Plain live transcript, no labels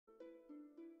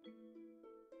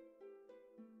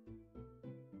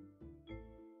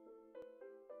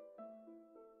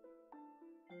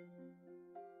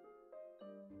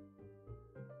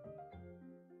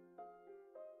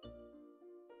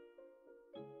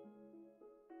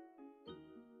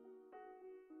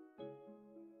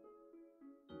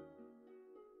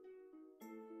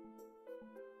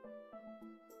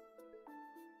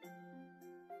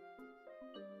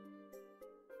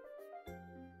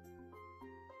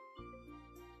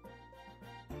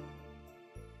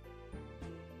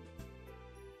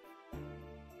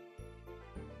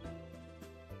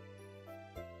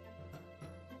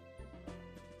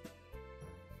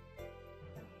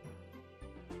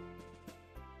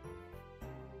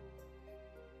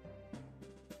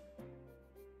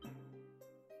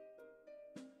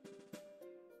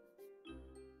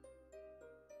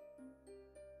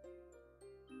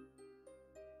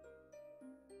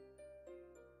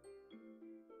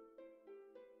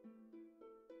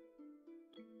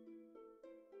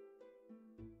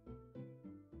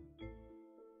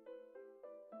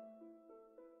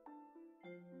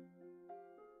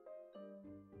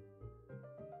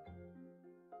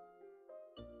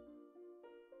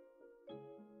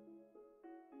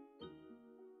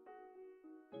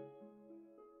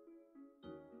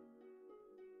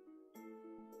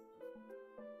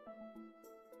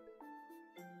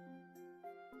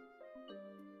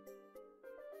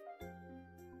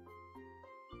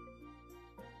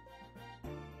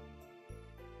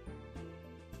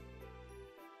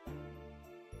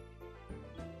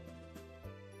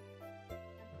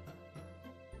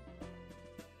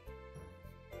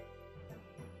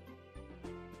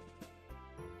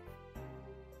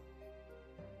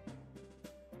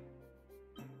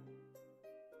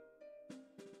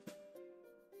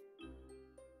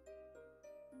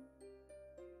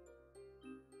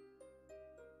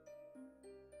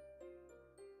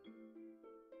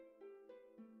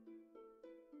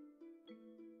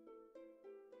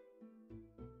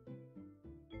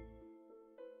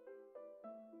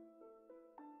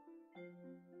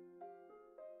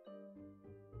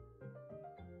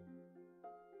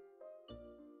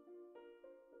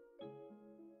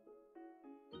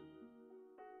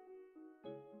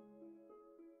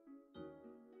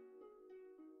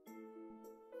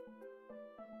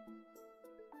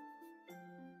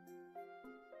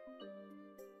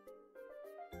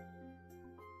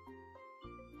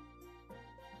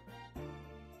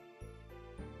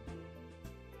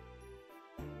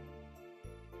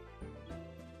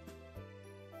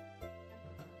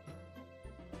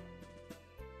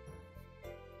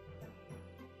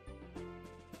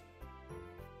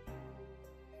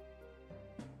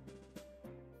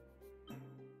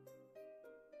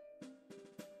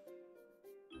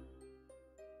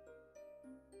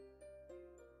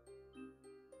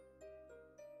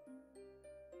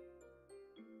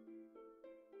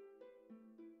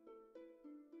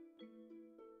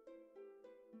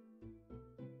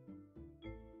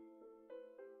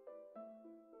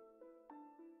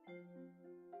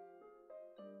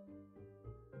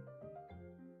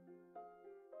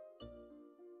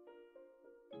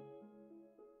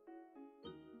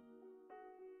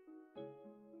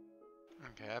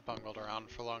Okay, I bungled around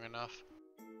for long enough.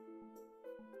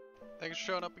 Thanks for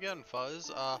showing up again,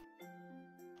 Fuzz.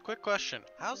 Quick question.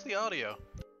 How's the audio?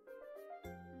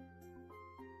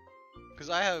 Because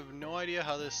I have no idea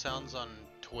how this sounds on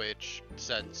Twitch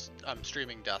since I'm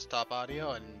streaming desktop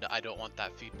audio and I don't want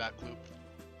that feedback loop.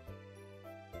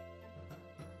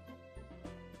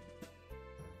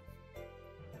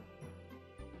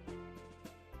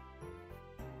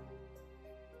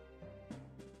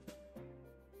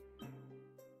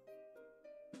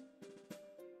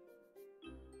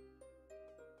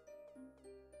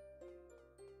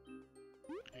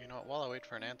 You know what, while I wait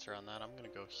for an answer on that, I'm gonna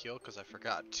go heal because I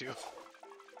forgot to.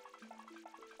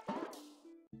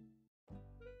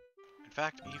 In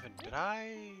fact, even,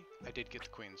 I did get the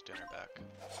Queen's dinner back.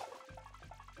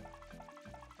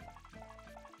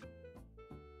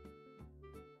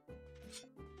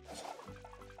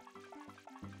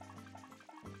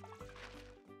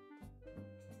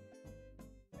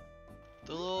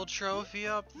 The little trophy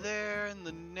up there and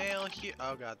the nail here.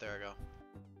 Oh god, there we go.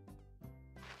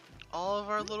 All of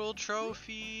our little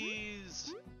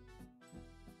trophies!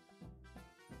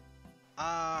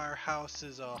 Our house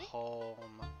is a home.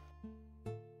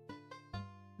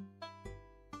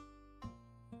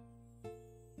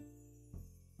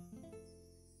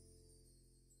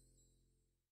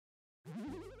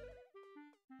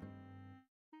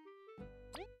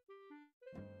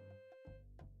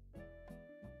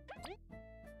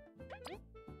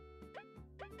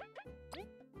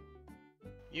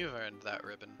 You've earned that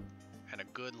ribbon. And a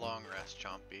good long rest,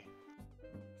 Chompy.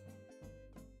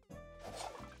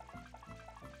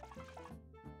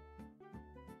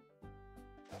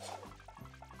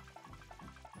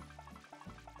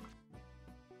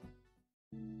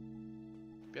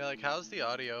 Be like, how's the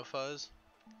audio, Fuzz?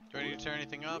 Do I need to turn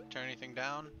anything up, turn anything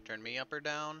down, turn me up or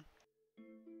down?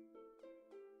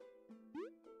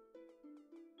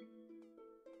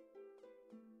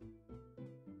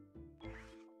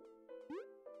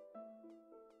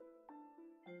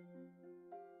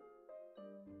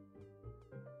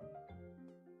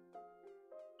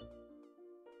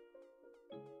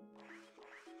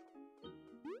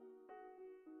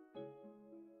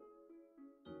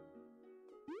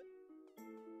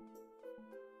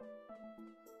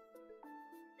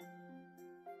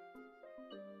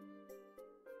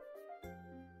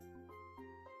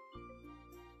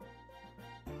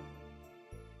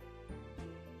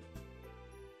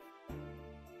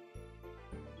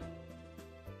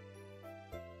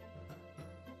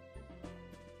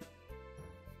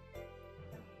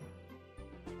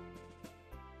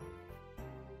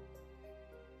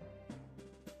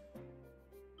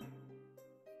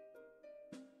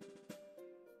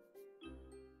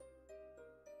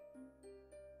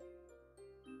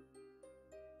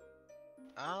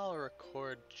 I'll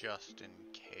record just in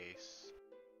case.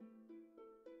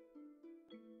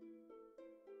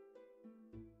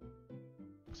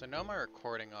 Because I know my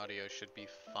recording audio should be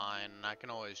fine, and I can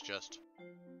always just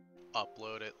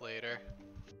upload it later.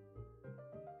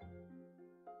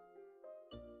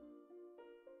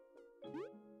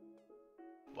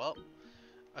 Well,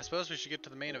 I suppose we should get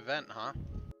to the main event, huh?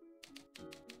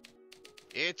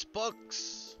 It's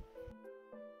books!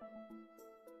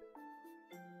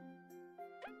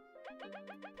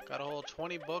 Got a whole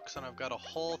 20 books and I've got a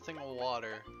whole thing of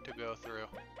water to go through.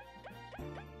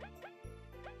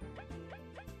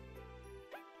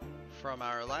 From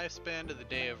our lifespan to the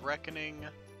day of reckoning.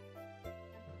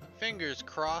 Fingers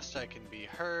crossed I can be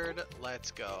heard. Let's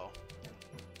go.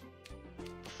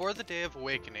 Before the day of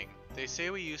awakening, they say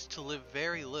we used to live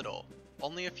very little,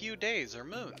 only a few days or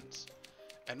moons.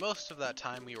 And most of that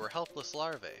time we were helpless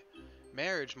larvae.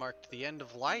 Marriage marked the end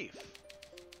of life.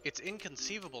 It's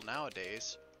inconceivable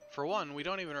nowadays. For one, we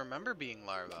don't even remember being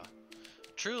larvae.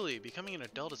 Truly, becoming an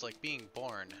adult is like being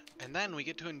born, and then we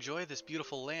get to enjoy this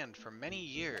beautiful land for many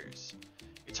years.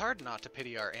 It's hard not to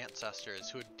pity our ancestors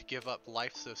who would give up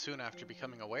life so soon after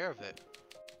becoming aware of it.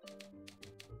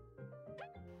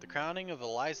 The crowning of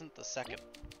Elizant II.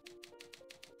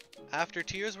 After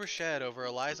tears were shed over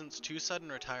Elizant's too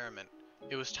sudden retirement,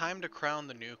 it was time to crown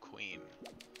the new queen.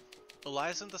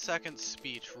 Elizant II's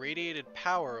speech radiated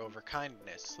power over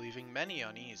kindness, leaving many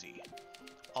uneasy.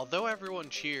 Although everyone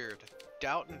cheered,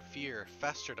 doubt and fear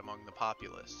festered among the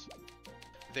populace.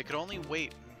 They could only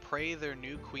wait and pray their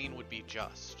new queen would be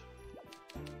just.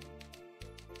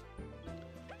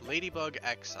 Ladybug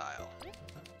Exile.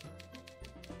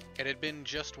 It had been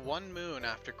just one moon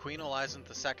after Queen Elizant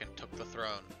II took the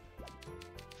throne.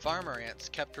 Farmer ants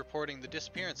kept reporting the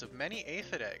disappearance of many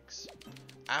aphid eggs.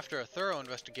 After a thorough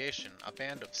investigation, a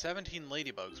band of 17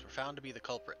 ladybugs were found to be the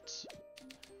culprits.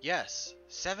 Yes,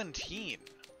 17!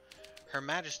 Her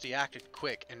Majesty acted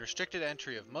quick and restricted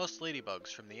entry of most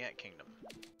ladybugs from the Ant Kingdom.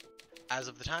 As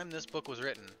of the time this book was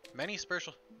written, many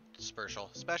special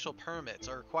permits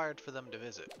are required for them to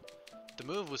visit. The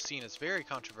move was seen as very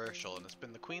controversial and has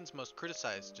been the Queen's most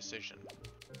criticized decision.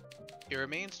 It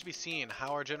remains to be seen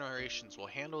how our generations will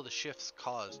handle the shifts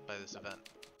caused by this event.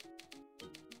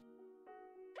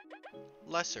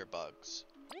 Lesser bugs.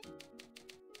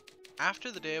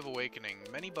 After the Day of Awakening,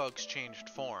 many bugs changed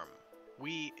form.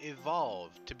 We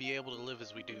evolved to be able to live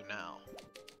as we do now.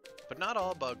 But not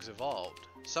all bugs evolved.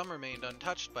 Some remained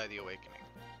untouched by the Awakening.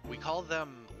 We call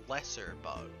them lesser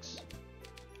bugs.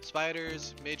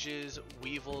 Spiders, midges,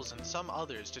 weevils, and some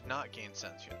others did not gain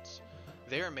sentience.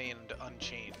 They remained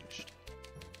unchanged.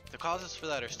 The causes for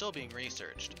that are still being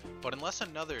researched, but unless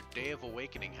another Day of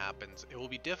Awakening happens, it will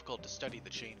be difficult to study the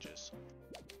changes.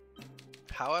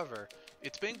 However,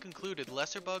 it's been concluded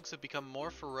lesser bugs have become more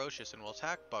ferocious and will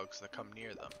attack bugs that come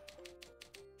near them.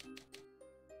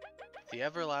 The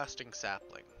Everlasting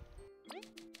Sapling.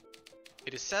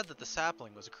 It is said that the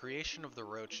sapling was a creation of the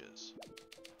roaches.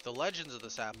 The legends of the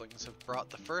saplings have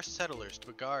brought the first settlers to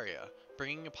Bagaria,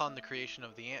 bringing upon the creation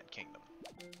of the Ant Kingdom.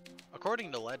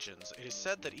 According to legends, it is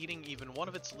said that eating even one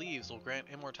of its leaves will grant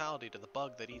immortality to the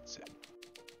bug that eats it.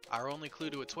 Our only clue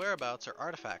to its whereabouts are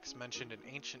artifacts mentioned in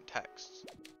ancient texts.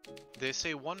 They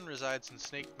say one resides in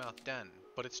Snakemouth Den,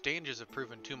 but its dangers have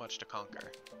proven too much to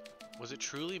conquer. Was it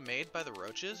truly made by the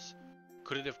roaches?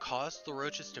 Could it have caused the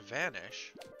roaches to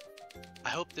vanish? I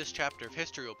hope this chapter of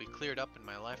history will be cleared up in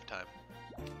my lifetime.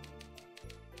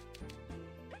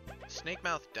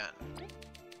 Snakemouth Den.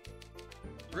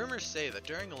 Rumors say that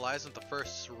during Elizabeth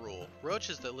I's rule,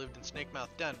 roaches that lived in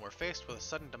Snakemouth Den were faced with a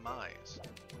sudden demise.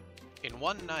 In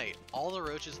one night, all the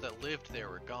roaches that lived there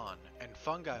were gone, and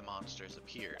fungi monsters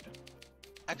appeared.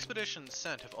 Expeditions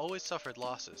sent have always suffered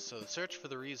losses, so the search for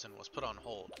the reason was put on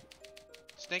hold.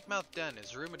 Snakemouth Den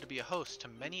is rumored to be a host to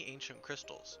many ancient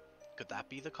crystals. Could that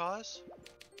be the cause?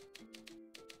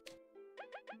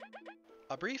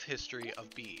 A brief history of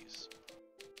bees.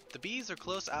 The bees are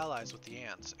close allies with the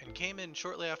ants, and came in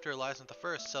shortly after Elizabeth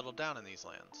I settled down in these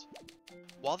lands.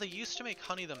 While they used to make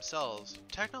honey themselves,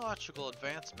 technological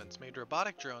advancements made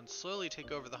robotic drones slowly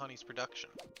take over the honey's production.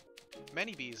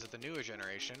 Many bees of the newer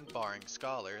generation, barring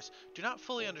scholars, do not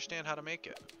fully understand how to make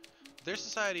it. Their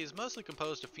society is mostly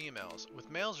composed of females,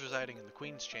 with males residing in the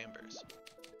queen's chambers.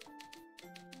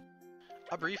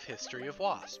 A brief history of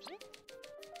wasps.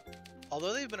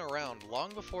 Although they've been around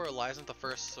long before Elizabeth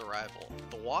I's arrival,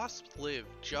 the wasps live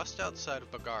just outside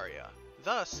of Bagaria.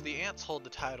 Thus, the ants hold the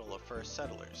title of first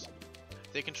settlers.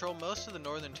 They control most of the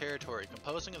northern territory,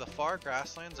 composing of the far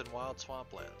grasslands and wild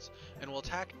swamplands, and will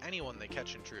attack anyone they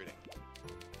catch intruding.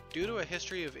 Due to a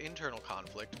history of internal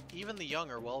conflict, even the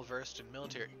young are well versed in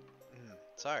military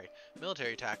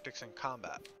tactics and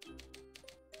combat.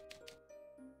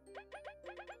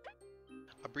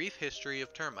 A brief history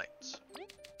of termites.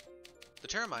 The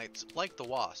termites, like the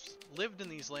wasps, lived in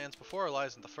these lands before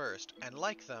Elizabeth I, and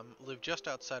like them, lived just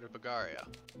outside of Bagaria.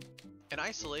 An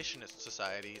isolationist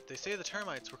society, they say the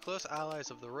termites were close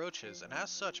allies of the roaches and as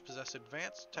such possess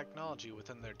advanced technology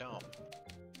within their dome.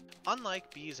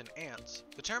 Unlike bees and ants,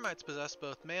 the termites possess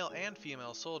both male and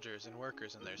female soldiers and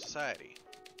workers in their society.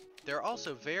 They are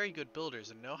also very good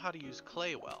builders and know how to use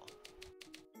clay well.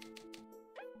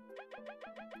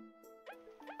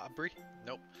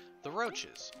 The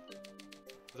roaches.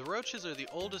 The roaches are the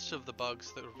oldest of the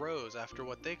bugs that arose after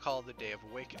what they call the Day of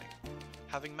Awakening.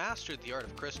 Having mastered the art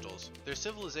of crystals, their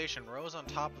civilization rose on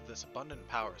top of this abundant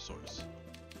power source.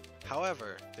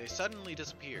 However, they suddenly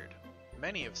disappeared.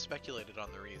 Many have speculated on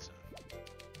the reason.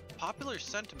 Popular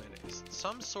sentiment is that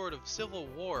some sort of civil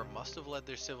war must have led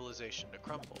their civilization to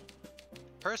crumble.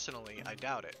 Personally, I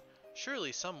doubt it.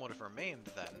 Surely some would have remained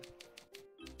then.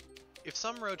 If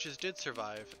some roaches did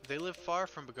survive, they lived far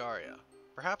from Bagaria.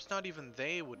 Perhaps not even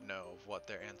they would know of what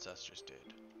their ancestors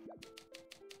did.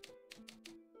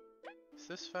 Is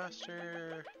this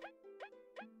faster?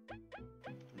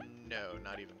 No,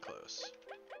 not even close.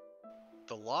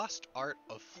 The lost art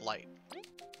of flight.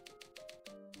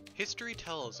 History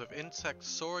tells of insects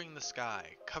soaring in the sky,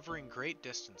 covering great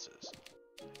distances.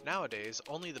 Nowadays,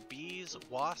 only the bees,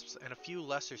 wasps, and a few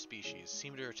lesser species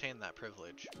seem to retain that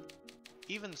privilege.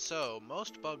 Even so,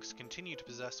 most bugs continue to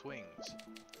possess wings.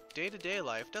 Day-to-day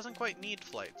life doesn't quite need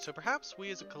flight, so perhaps we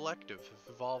as a collective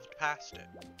have evolved past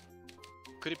it.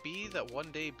 Could it be that one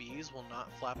day bees will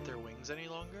not flap their wings any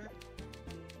longer?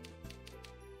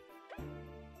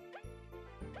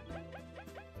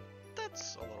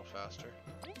 That's a little faster.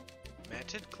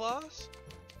 Mantid claws?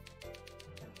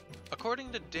 A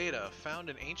According to data found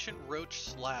in ancient roach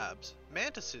slabs,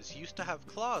 mantises used to have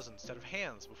claws instead of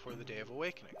hands before the Day of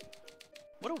Awakening.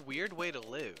 What a weird way to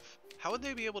live. How would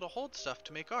they be able to hold stuff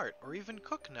to make art, or even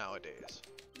cook nowadays?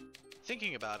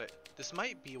 Thinking about it, this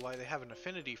might be why they have an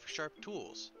affinity for sharp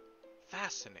tools.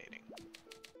 Fascinating.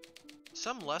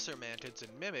 Some lesser mantids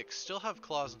and mimics still have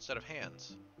claws instead of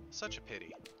hands. Such a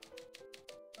pity.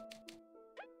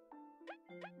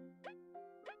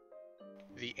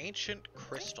 The ancient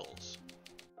crystals.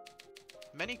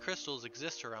 Many crystals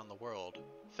exist around the world,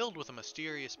 filled with a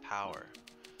mysterious power.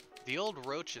 The old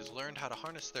roaches learned how to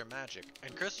harness their magic,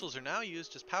 and crystals are now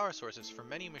used as power sources for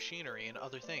many machinery and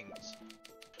other things.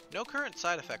 No current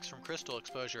side effects from crystal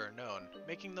exposure are known,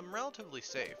 making them relatively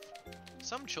safe.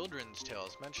 Some children's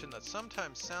tales mention that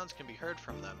sometimes sounds can be heard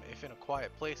from them if in a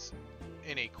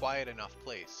quiet enough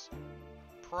place.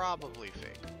 Probably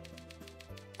fake.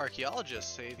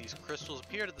 Archaeologists say these crystals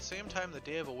appeared at the same time the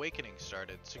Day of Awakening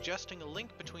started, suggesting a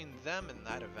link between them and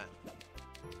that event.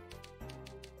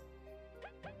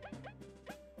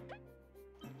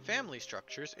 Family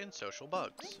structures in social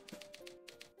bugs.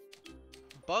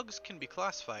 Bugs can be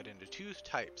classified into two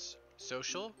types,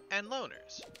 social and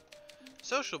loners.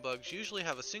 Social bugs usually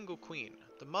have a single queen,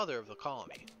 the mother of the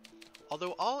colony.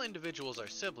 Although all individuals are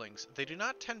siblings, they do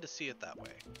not tend to see it that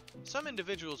way. Some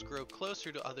individuals grow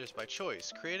closer to others by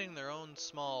choice, creating their own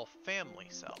small family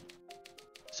cell.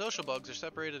 Social bugs are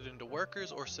separated into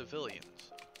workers or civilians.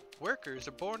 Workers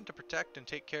are born to protect and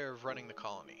take care of running the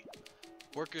colony.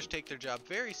 Workers take their job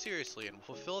very seriously and will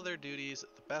fulfill their duties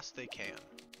the best they can.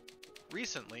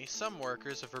 Recently, some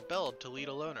workers have rebelled to lead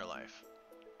a loner life.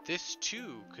 This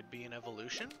too could be an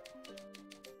evolution?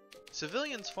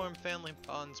 Civilians form family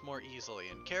bonds more easily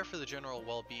and care for the general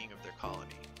well-being of their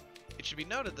colony. It should be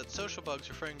noted that social bugs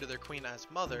referring to their queen as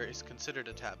mother is considered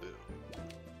a taboo.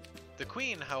 The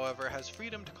queen, however, has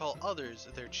freedom to call others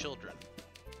their children.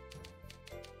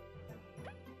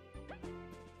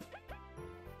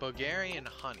 Bulgarian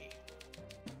honey.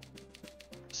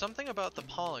 Something about the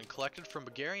pollen collected from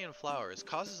Bulgarian flowers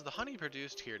causes the honey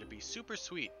produced here to be super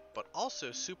sweet, but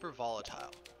also super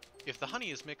volatile. If the honey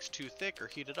is mixed too thick or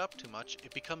heated up too much,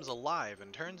 it becomes alive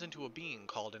and turns into a being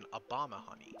called an Obama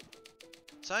honey.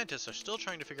 Scientists are still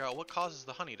trying to figure out what causes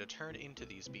the honey to turn into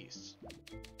these beasts.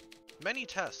 Many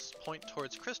tests point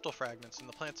towards crystal fragments in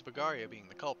the plants of Bulgaria being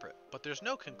the culprit, but there's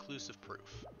no conclusive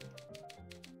proof.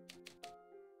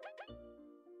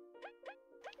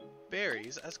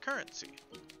 Berries as currency.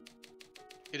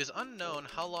 It is unknown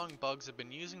how long bugs have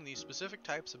been using these specific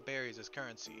types of berries as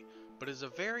currency, but it is a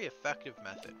very effective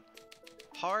method.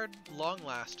 Hard,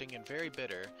 long-lasting, and very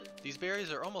bitter, these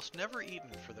berries are almost never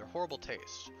eaten for their horrible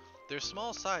taste. Their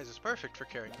small size is perfect for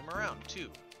carrying them around,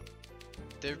 too.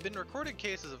 There have been recorded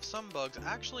cases of some bugs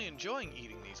actually enjoying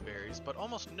eating these berries, but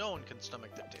almost no one can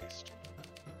stomach their taste.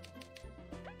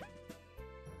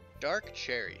 Dark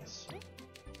cherries.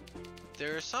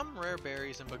 There are some rare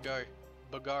berries in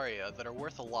Bulgaria that are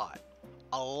worth a lot.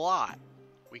 A lot!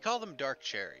 We call them dark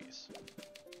cherries.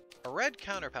 A red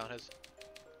counterpart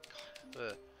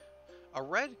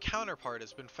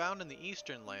has been found in the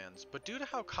eastern lands, but due to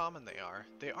how common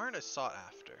they aren't as sought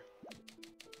after.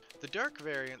 The dark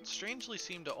variants strangely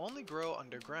seem to only grow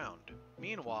underground.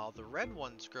 Meanwhile, the red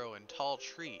ones grow in tall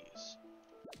trees.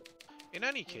 In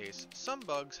any case, some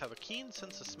bugs have a keen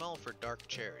sense of smell for dark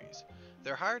cherries.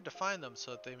 They're hard to find them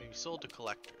so that they may be sold to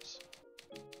collectors.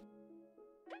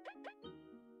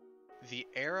 The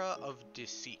Era of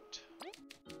Deceit.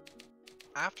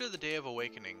 After the Day of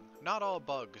Awakening, not all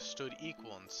bugs stood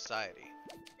equal in society.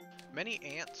 Many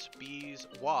ants, bees,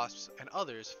 wasps, and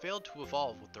others failed to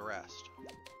evolve with the rest.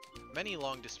 Many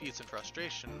long disputes and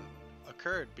frustration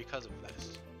occurred because of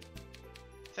this.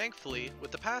 Thankfully,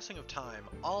 with the passing of time,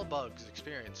 all bugs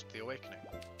experienced the awakening.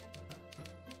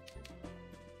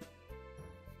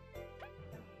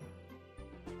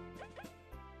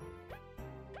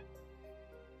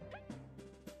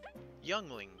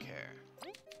 Youngling care.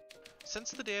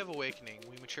 Since the Day of Awakening,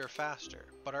 we mature faster,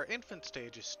 but our infant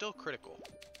stage is still critical.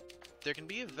 There can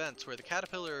be events where the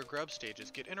caterpillar or grub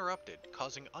stages get interrupted,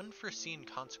 causing unforeseen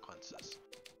consequences.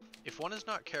 If one is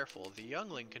not careful, the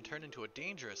youngling can turn into a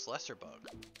dangerous lesser bug.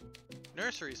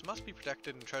 Nurseries must be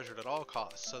protected and treasured at all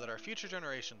costs so that our future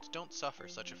generations don't suffer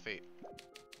such a fate.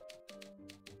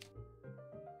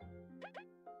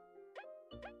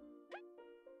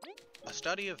 A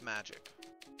study of magic.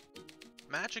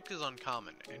 Magic is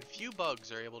uncommon, and few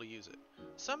bugs are able to use it.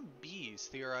 Some bees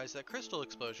theorize that crystal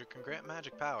exposure can grant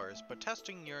magic powers, but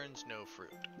testing yearns no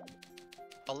fruit.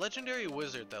 A legendary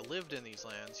wizard that lived in these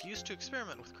lands used to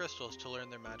experiment with crystals to learn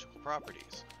their magical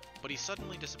properties. but he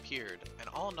suddenly disappeared, and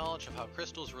all knowledge of how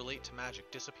crystals relate to magic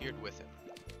disappeared with him.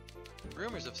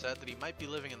 Rumors have said that he might be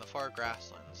living in the far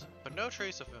grasslands, but no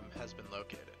trace of him has been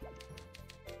located.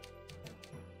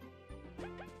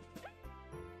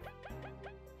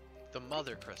 The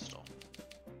Mother Crystal.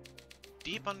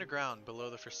 Deep underground below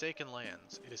the Forsaken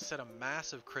Lands, it is said a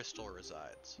massive crystal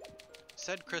resides.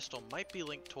 Said crystal might be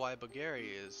linked to why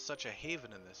Bulgaria is such a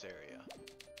haven in this area.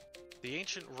 The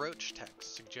ancient Roach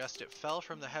texts suggest it fell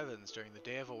from the heavens during the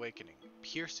Day of Awakening,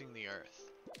 piercing the earth.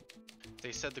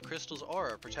 They said the crystal's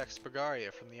aura protects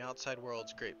Bulgaria from the outside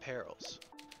world's great perils.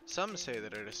 Some say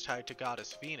that it is tied to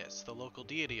goddess Venus, the local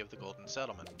deity of the Golden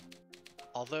Settlement.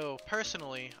 Although,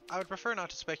 personally, I would prefer not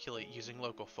to speculate using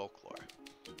local folklore.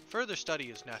 Further study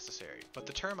is necessary, but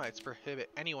the termites prohibit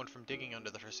anyone from digging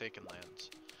under the Forsaken Lands.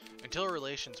 Until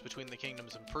relations between the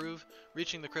kingdoms improve,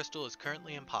 reaching the crystal is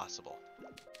currently impossible.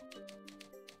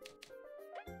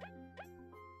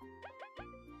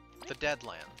 The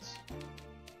Deadlands.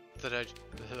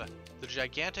 The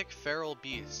gigantic feral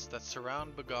beasts that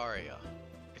surround Bulgaria.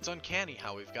 It's uncanny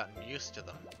how we've gotten used to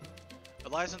them.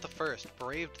 Elizabeth I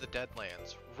braved the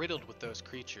Deadlands, riddled with those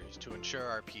creatures, to ensure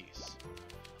our peace.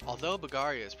 Although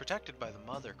Bulgaria is protected by the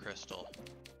Mother Crystal,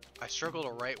 I struggle to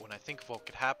write when I think of what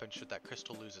could happen should that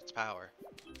crystal lose its power.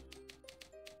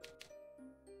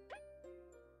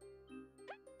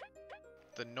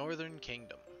 The Northern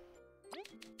Kingdom.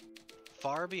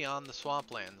 Far beyond the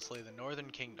swamplands lay the Northern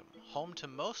Kingdom, home to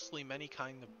mostly many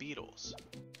kinds of beetles.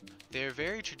 They are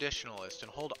very traditionalist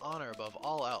and hold honor above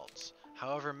all else.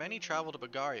 However, many travel to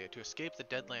Bulgaria to escape the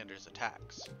Deadlanders'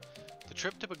 attacks. The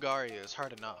trip to Bulgaria is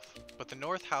hard enough, but the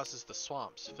north houses the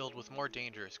swamps filled with more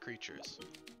dangerous creatures.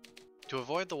 To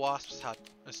avoid the wasps'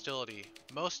 hostility,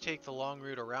 most take the long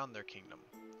route around their kingdom.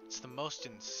 It's the most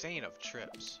insane of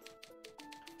trips.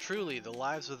 Truly, the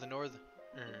lives of the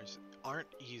Northerners aren't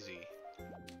easy.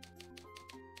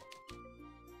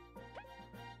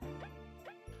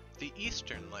 The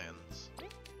Eastern Lands.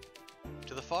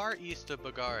 To the far east of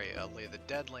Bulgaria lay the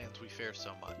Deadlands we fear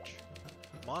so much.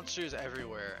 Monsters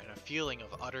everywhere and a feeling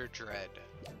of utter dread.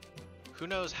 Who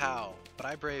knows how, but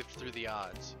I braved through the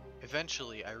odds.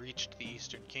 Eventually, I reached the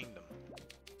Eastern Kingdom.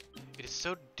 It is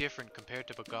so different compared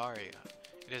to Bulgaria.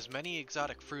 It has many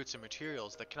exotic fruits and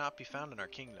materials that cannot be found in our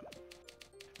kingdom.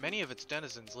 Many of its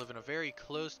denizens live in a very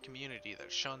closed community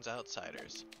that shuns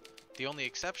outsiders. The only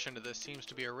exception to this seems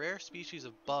to be a rare species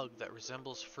of bug that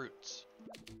resembles fruits.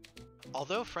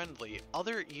 Although friendly,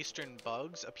 other eastern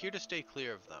bugs appear to stay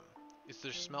clear of them. Is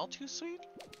their smell too sweet?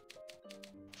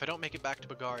 If I don't make it back to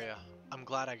Bulgaria, I'm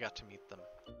glad I got to meet them.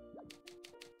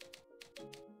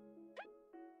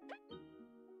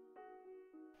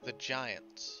 The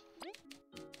Giants.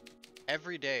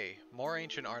 Every day, more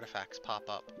ancient artifacts pop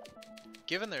up.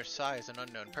 Given their size and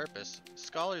unknown purpose,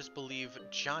 scholars believe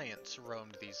giants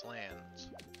roamed these lands.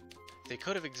 They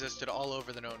could have existed all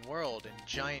over the known world in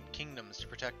giant kingdoms to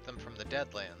protect them from the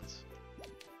Deadlands.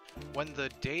 When the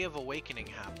Day of Awakening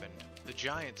happened, the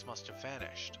giants must have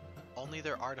vanished. Only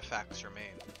their artifacts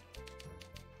remain.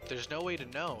 There's no way to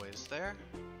know, is there?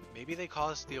 Maybe they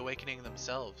caused the awakening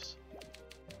themselves.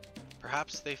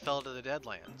 Perhaps they fell to the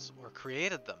Deadlands, or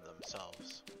created them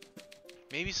themselves.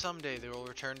 Maybe someday they will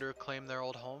return to reclaim their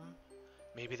old home.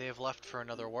 Maybe they have left for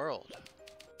another world.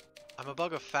 I'm a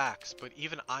bug of facts, but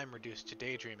even I'm reduced to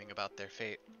daydreaming about their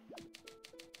fate.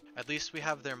 At least we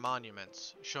have their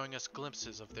monuments, showing us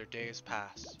glimpses of their days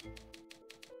past.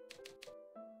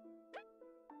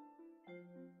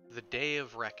 The Day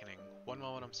of Reckoning. One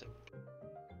moment, I'm sick.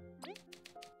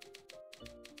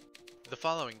 The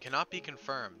following cannot be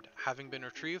confirmed, having been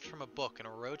retrieved from a book in a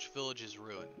Roach village's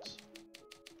ruins.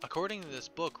 According to this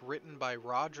book written by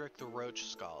Roderick the Roach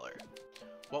Scholar,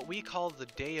 what we call the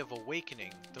Day of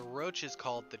Awakening, the Roaches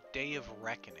called the Day of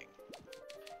Reckoning.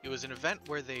 It was an event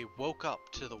where they woke up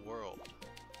to the world.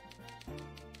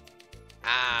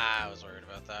 I was worried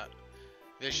about that.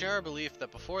 They share a belief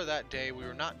that before that day we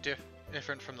were not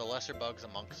different from the lesser bugs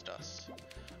amongst us.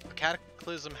 A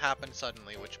cataclysm happened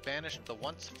suddenly which banished the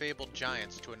once fabled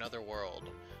giants to another world.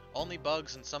 Only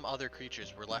bugs and some other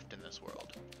creatures were left in this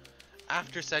world.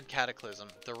 After said cataclysm,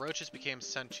 the roaches became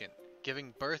sentient,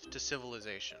 giving birth to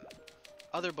civilization.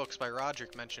 Other books by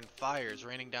Roderick mention fires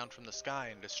raining down from the sky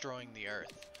and destroying the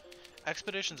earth.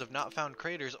 Expeditions have not found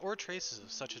craters or traces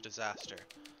of such a disaster.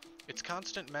 Its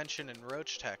constant mention in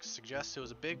Roach texts suggests it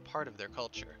was a big part of their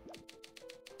culture.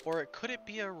 Or could it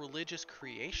be a religious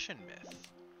creation myth?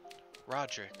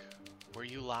 Roderick, were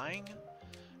you lying?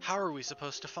 How are we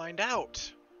supposed to find out?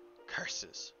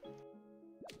 Curses.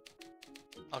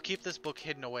 I'll keep this book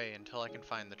hidden away until I can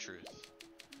find the truth.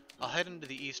 I'll head into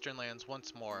the Eastern Lands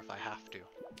once more if I have to.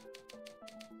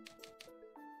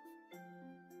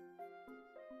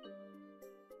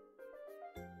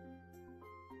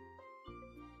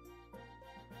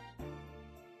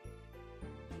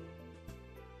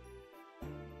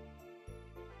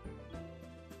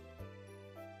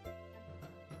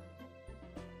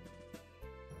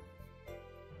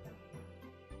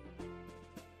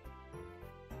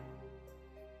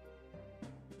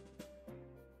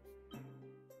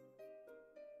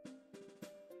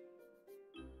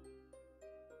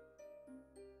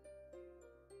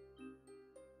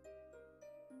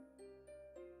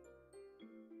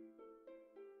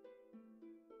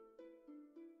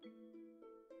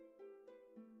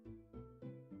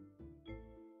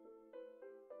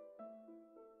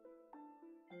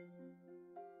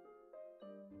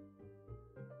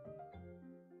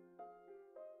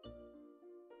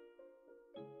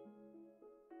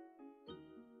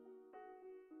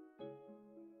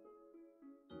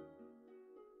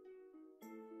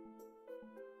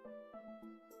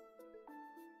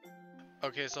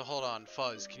 Okay, so hold on,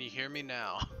 Fuzz, can you hear me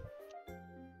now?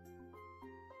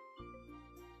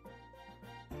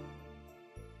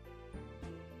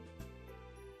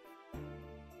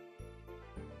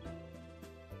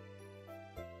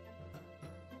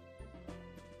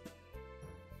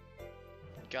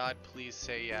 God, please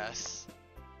say yes.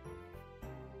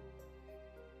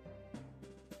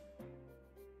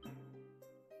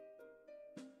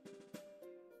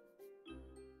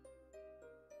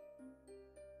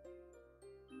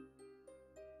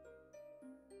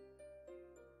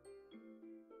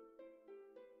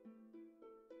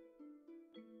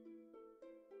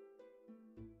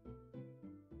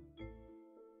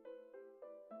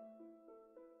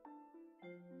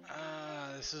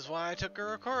 This is why I took a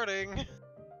recording.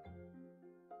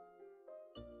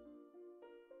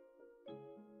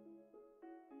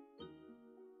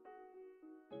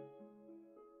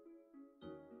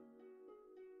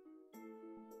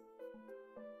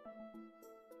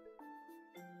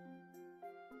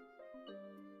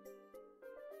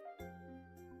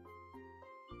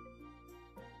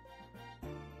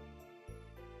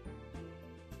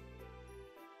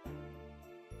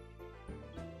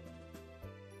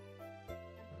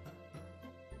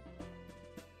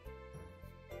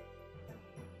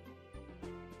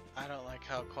 I don't like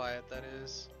how quiet that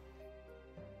is.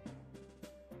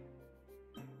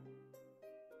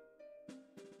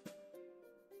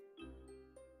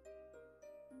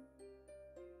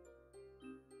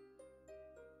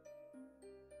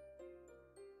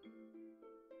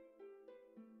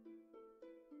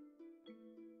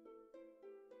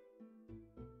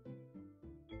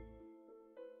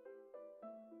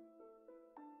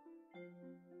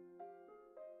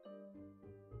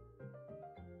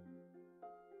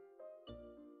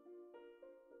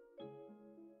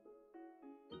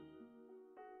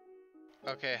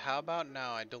 Okay, how about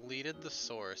now I deleted the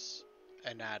source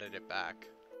and added it back.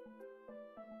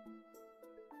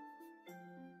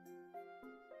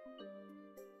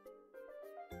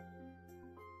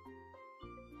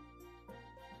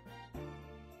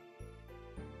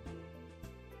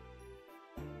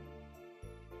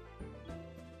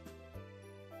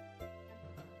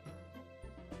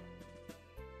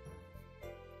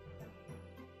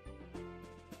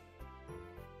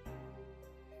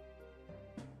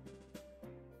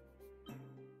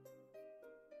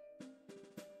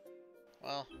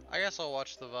 Well, I guess I'll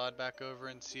watch the VOD back over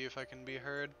and see if I can be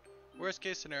heard. Worst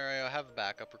case scenario, I have a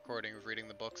backup recording of reading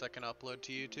the books I can upload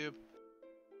to YouTube.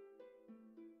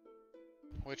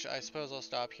 Which I suppose I'll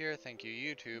stop here. Thank you,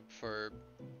 YouTube, for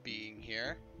being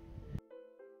here.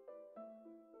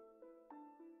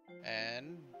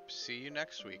 And see you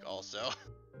next week also.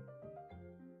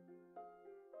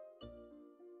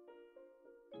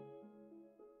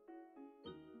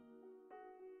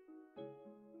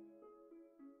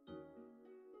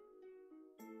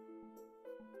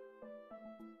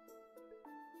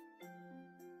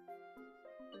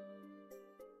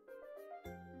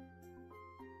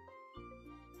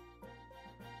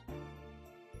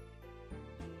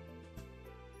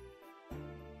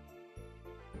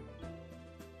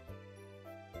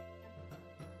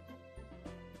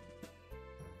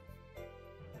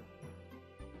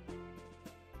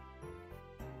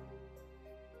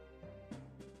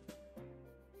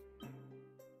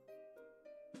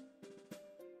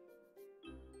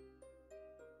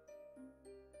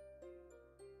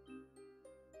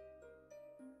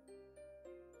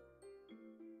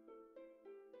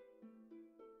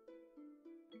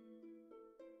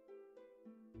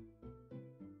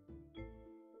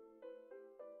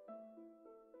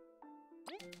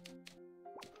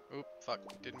 Oop, fuck,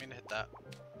 didn't mean to hit that.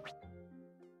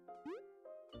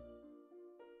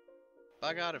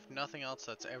 By God, if nothing else,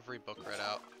 that's every book read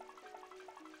out.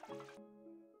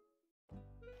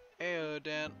 Ayo,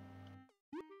 Dan.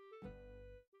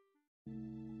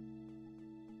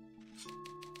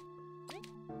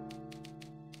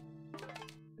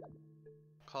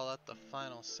 Call that the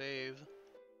final save.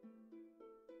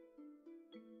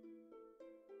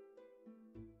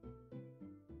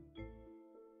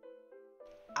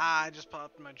 Ah, I just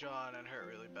popped my jaw and it hurt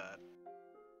really bad.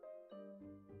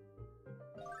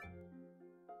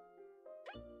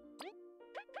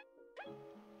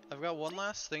 I've got one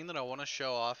last thing that I want to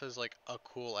show off as like a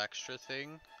cool extra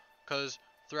thing, because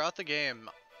throughout the game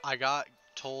I got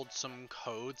told some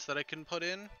codes that I can put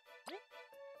in,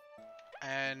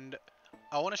 and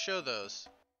I want to show those,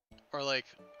 or like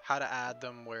how to add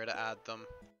them, where to add them.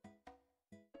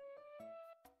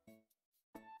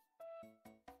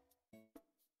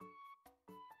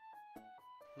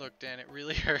 Look, Dan, it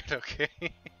really hurt, okay?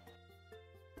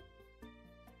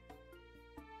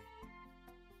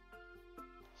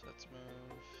 So let's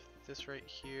move this right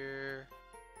here.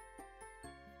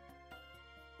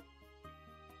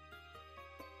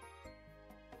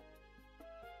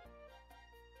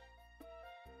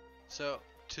 So,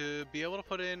 to be able to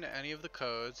put in any of the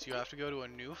codes, you have to go to a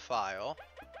new file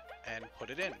and put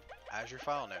it in as your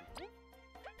file name.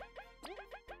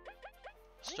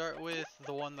 Start with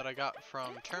the one that I got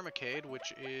from Termicade,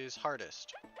 which is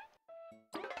hardest.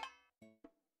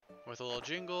 With a little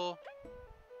jingle.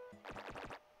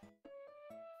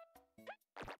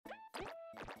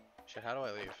 Shit, how do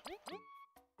I leave?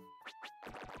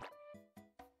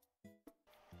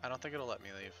 I don't think it'll let me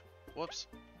leave. Whoops.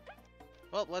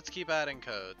 Well, let's keep adding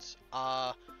codes.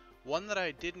 One that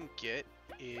I didn't get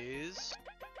is...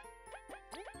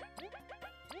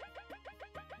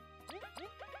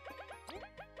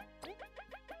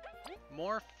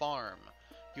 More farm.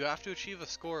 You have to achieve a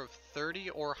score of 30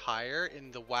 or higher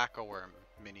in the Whack-A-Worm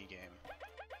minigame.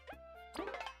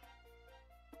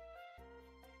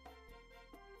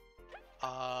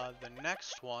 The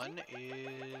next one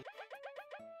is...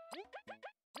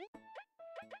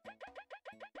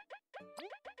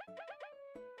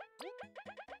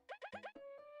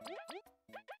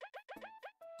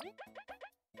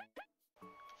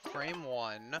 Frame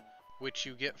 1, which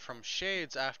you get from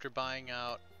Shades after buying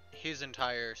out his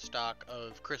entire stock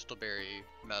of Crystalberry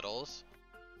medals.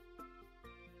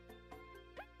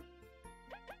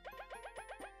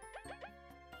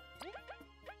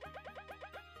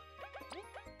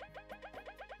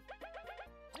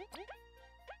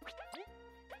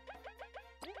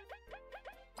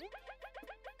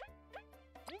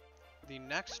 The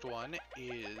next one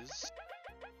is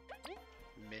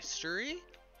Mystery,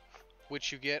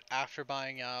 which you get after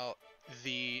buying out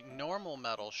the normal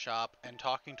metal shop and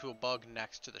talking to a bug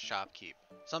next to the shopkeep.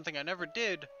 Something I never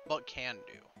did, but can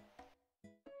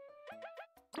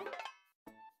do.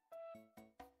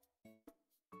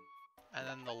 And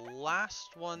then the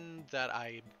last one that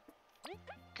I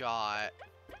got,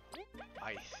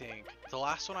 I think, the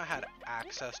last one I had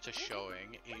access to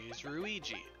showing is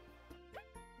Ruigi.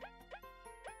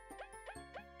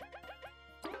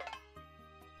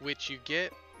 Which you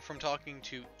get from talking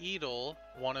to Edel,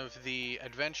 one of the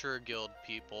Adventurer Guild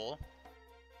people,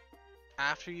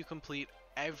 after you complete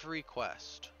every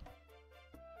quest.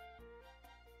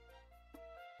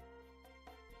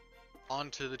 On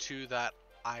to the two that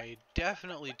I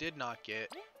definitely did not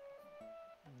get.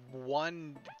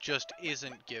 One just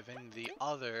isn't given, the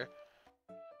other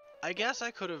I guess I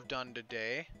could have done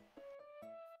today,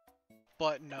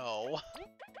 but no.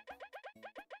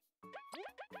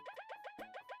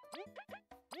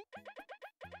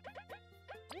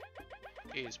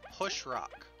 Is Push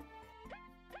Rock.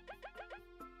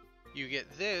 You get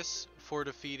this for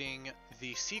defeating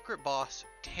the secret boss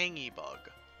Tangy Bug.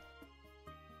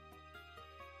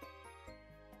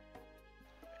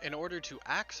 In order to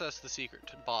access the secret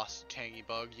boss Tangy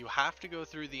Bug, you have to go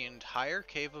through the entire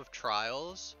Cave of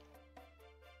Trials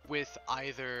with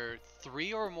either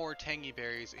 3 or more Tangy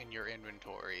Berries in your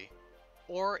inventory,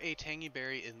 or a Tangy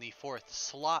Berry in the 4th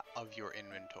slot of your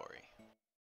inventory.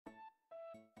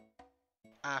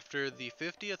 After the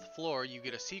 50th floor, you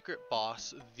get a secret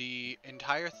boss, the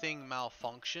entire thing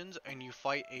malfunctions, and you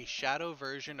fight a shadow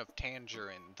version of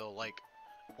Tangerine, the like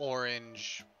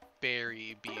orange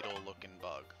berry beetle looking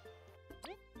bug.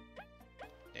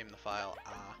 Name the file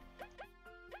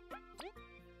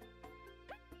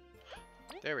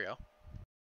There we go.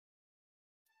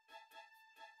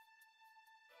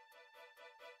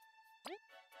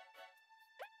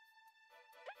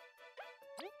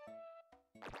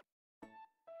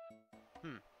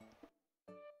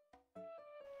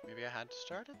 Maybe I had to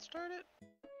start it?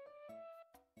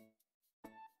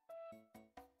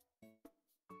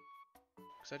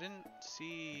 Because I didn't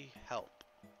see help.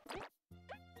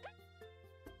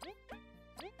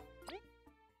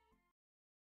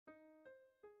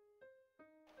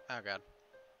 Oh god.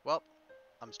 Well,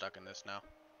 I'm stuck in this now.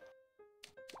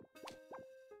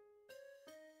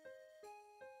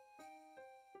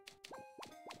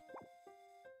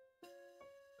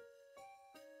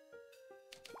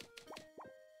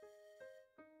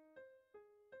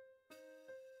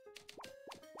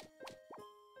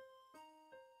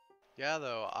 Yeah,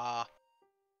 though,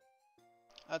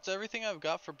 that's everything I've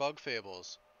got for Bug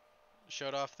Fables.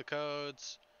 Showed off the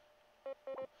codes.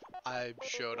 I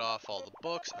showed off all the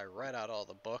books. I read out all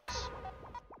the books.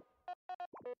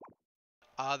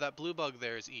 That blue bug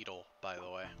there is Edel, by the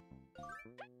way.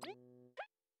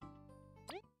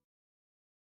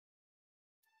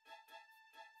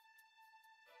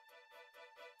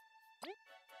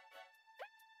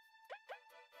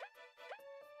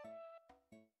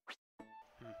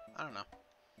 I don't know.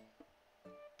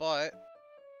 But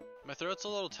my throat's a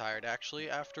little tired actually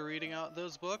after reading out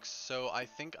those books, so I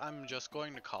think I'm just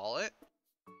going to call it.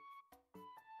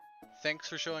 Thanks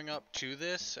for showing up to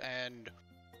this, and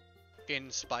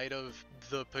in spite of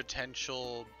the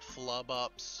potential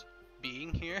flub-ups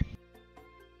being here,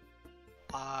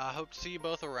 I hope to see you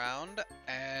both around,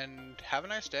 and have a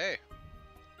nice day.